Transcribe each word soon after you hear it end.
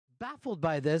baffled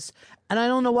by this, and I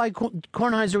don't know why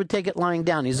Kornheiser would take it lying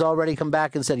down. He's already come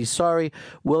back and said he's sorry,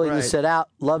 willing to sit out,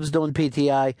 loves doing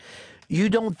PTI. You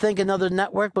don't think another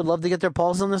network would love to get their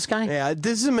paws on this guy? Yeah,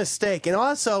 this is a mistake. And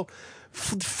also,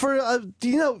 for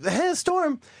Hannah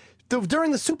Storm,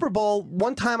 during the Super Bowl,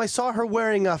 one time I saw her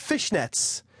wearing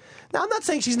fishnets. Now, I'm not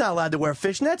saying she's not allowed to wear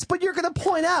fishnets, but you're going to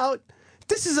point out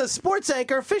this is a sports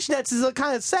anchor. Fishnets is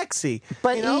kind of sexy.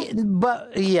 But you know? he's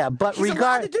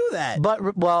allowed to do that. But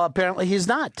apparently he's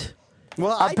not.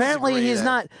 Well, apparently he's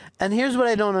not. And here's what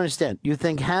I don't understand. You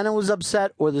think Hannah was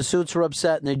upset or the Suits were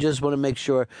upset and they just want to make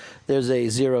sure there's a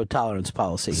zero tolerance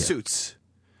policy here? Suits.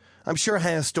 I'm sure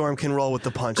Hannah Storm can roll with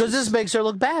the punches. Because this makes her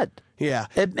look bad. Yeah.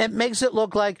 It makes it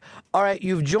look like, all right,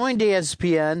 you've joined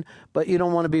ESPN, but you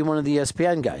don't want to be one of the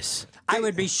ESPN guys. I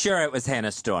would be sure it was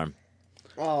Hannah Storm.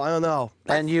 Oh, I don't know.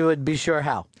 And you would be sure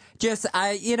how?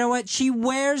 You know what? She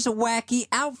wears a wacky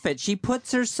outfit. She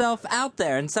puts herself out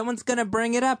there, and someone's going to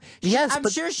bring it up. I'm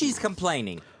sure she's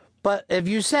complaining. But if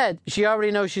you said she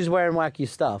already knows she's wearing wacky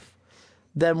stuff,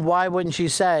 then why wouldn't she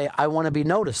say, I want to be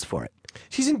noticed for it?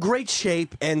 She's in great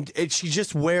shape, and she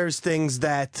just wears things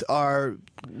that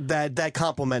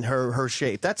complement her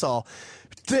shape. That's all.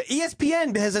 The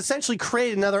ESPN has essentially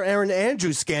created another Aaron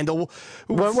Andrews scandal,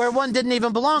 where one didn't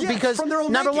even belong because from their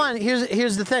own number making. one,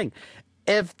 here's the thing: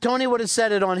 if Tony would have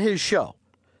said it on his show,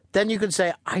 then you could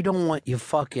say, I don't want you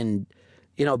fucking,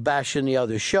 bashing the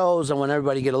other shows. I want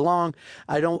everybody to get along.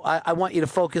 I want you to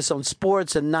focus on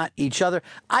sports and not each other.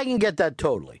 I can get that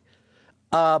totally.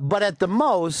 But at the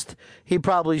most, he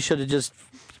probably should have just,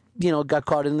 got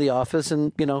caught in the office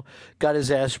and, got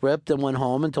his ass ripped and went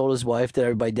home and told his wife that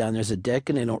everybody down there's a dick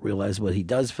and they don't realize what he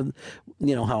does for,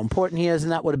 how important he is.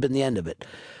 And that would have been the end of it.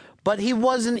 But he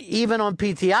wasn't even on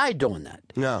PTI doing that.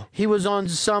 No. He was on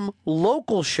some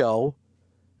local show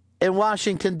in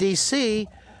Washington, D.C.,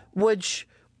 which,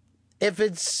 if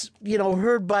it's,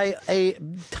 heard by a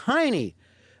tiny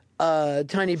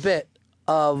bit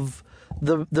of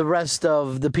the rest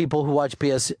of the people who watch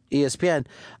ESPN,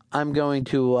 I'm going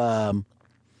to,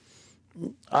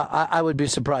 I would be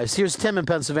surprised. Here's Tim in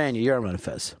Pennsylvania. You're on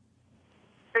Fez.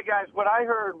 Hey, guys, what I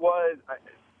heard was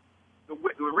the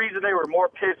reason they were more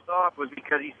pissed off was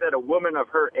because he said a woman of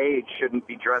her age shouldn't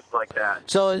be dressed like that.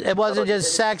 So it wasn't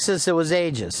just sexist, it was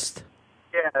ageist.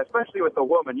 Yeah, especially with the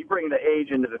woman. You bring the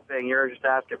age into the thing, you're just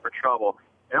asking for trouble.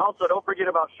 And also, don't forget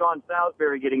about Sean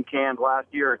Salisbury getting canned last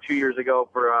year or 2 years ago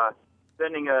for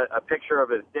sending a picture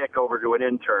of his dick over to an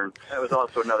intern. That was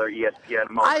also another ESPN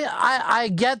moment. I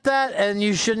get that, and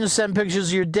you shouldn't send pictures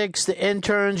of your dicks to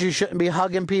interns. You shouldn't be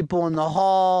hugging people in the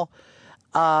hall.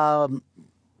 And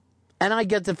I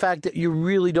get the fact that you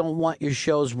really don't want your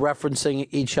shows referencing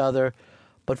each other,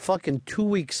 but fucking 2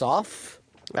 weeks off?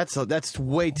 That's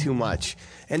way too much.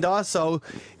 And also,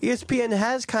 ESPN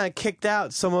has kind of kicked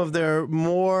out some of their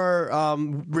more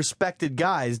respected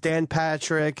guys. Dan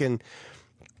Patrick and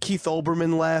Keith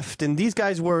Olbermann left, and these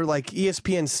guys were like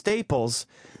ESPN staples.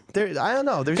 I don't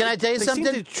know. Can I tell you something?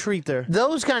 Seem to treat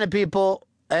those kind of people,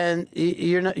 and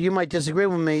you might disagree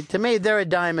with me. To me, they're a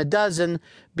dime a dozen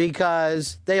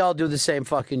because they all do the same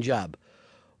fucking job.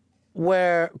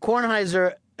 Where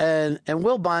Kornheiser and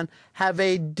Wilbon have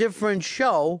a different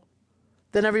show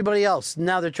than everybody else.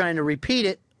 Now they're trying to repeat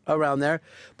it around there.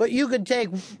 But you could take,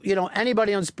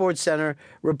 anybody on SportsCenter,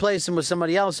 replace them with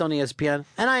somebody else on ESPN,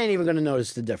 and I ain't even going to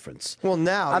notice the difference. Well,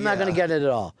 now, I'm not going to get it at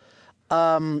all.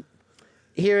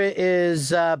 Here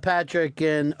is Patrick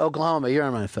in Oklahoma. You're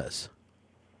on my Fez.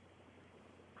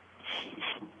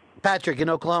 Patrick in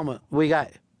Oklahoma. We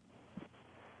got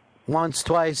once,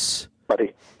 twice.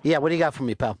 Buddy. Yeah, what do you got for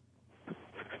me, pal?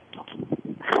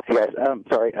 Hey, guys.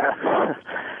 Sorry.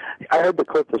 I heard the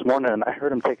clip this morning, and I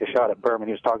heard him take a shot at Berman.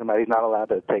 He was talking about he's not allowed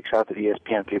to take shots at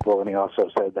ESPN people, and he also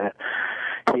said that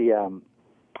he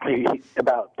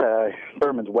about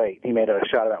Berman's weight. He made a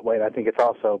shot about weight. I think it's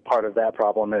also part of that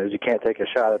problem is you can't take a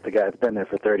shot at the guy that's been there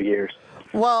for 30 years.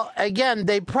 Well, again,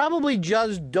 they probably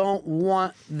just don't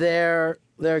want their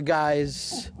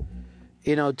guys,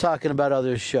 talking about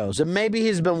other shows. And maybe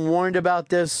he's been warned about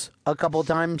this a couple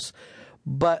times,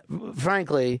 but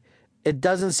frankly, it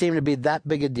doesn't seem to be that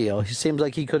big a deal. He seems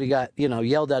like he could have got,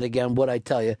 yelled at again, what'd I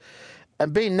tell you?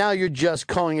 And now you're just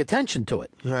calling attention to it.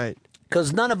 Right.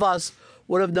 Because none of us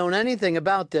would have known anything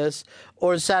about this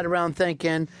or sat around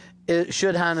thinking,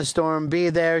 should Hannah Storm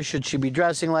be there? Should she be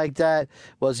dressing like that?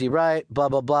 Was he right? Blah,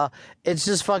 blah, blah. It's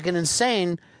just fucking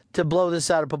insane to blow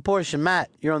this out of proportion. Matt,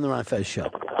 you're on the Ron Fez show.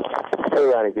 Hey,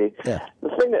 Ronnie B. Yeah. The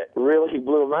thing that really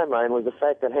blew my mind was the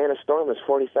fact that Hannah Storm is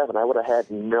 47. I would have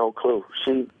had no clue.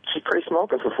 She's pretty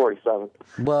smoking for 47.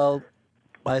 Well,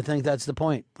 I think that's the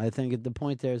point. I think the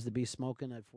point there is to be smoking at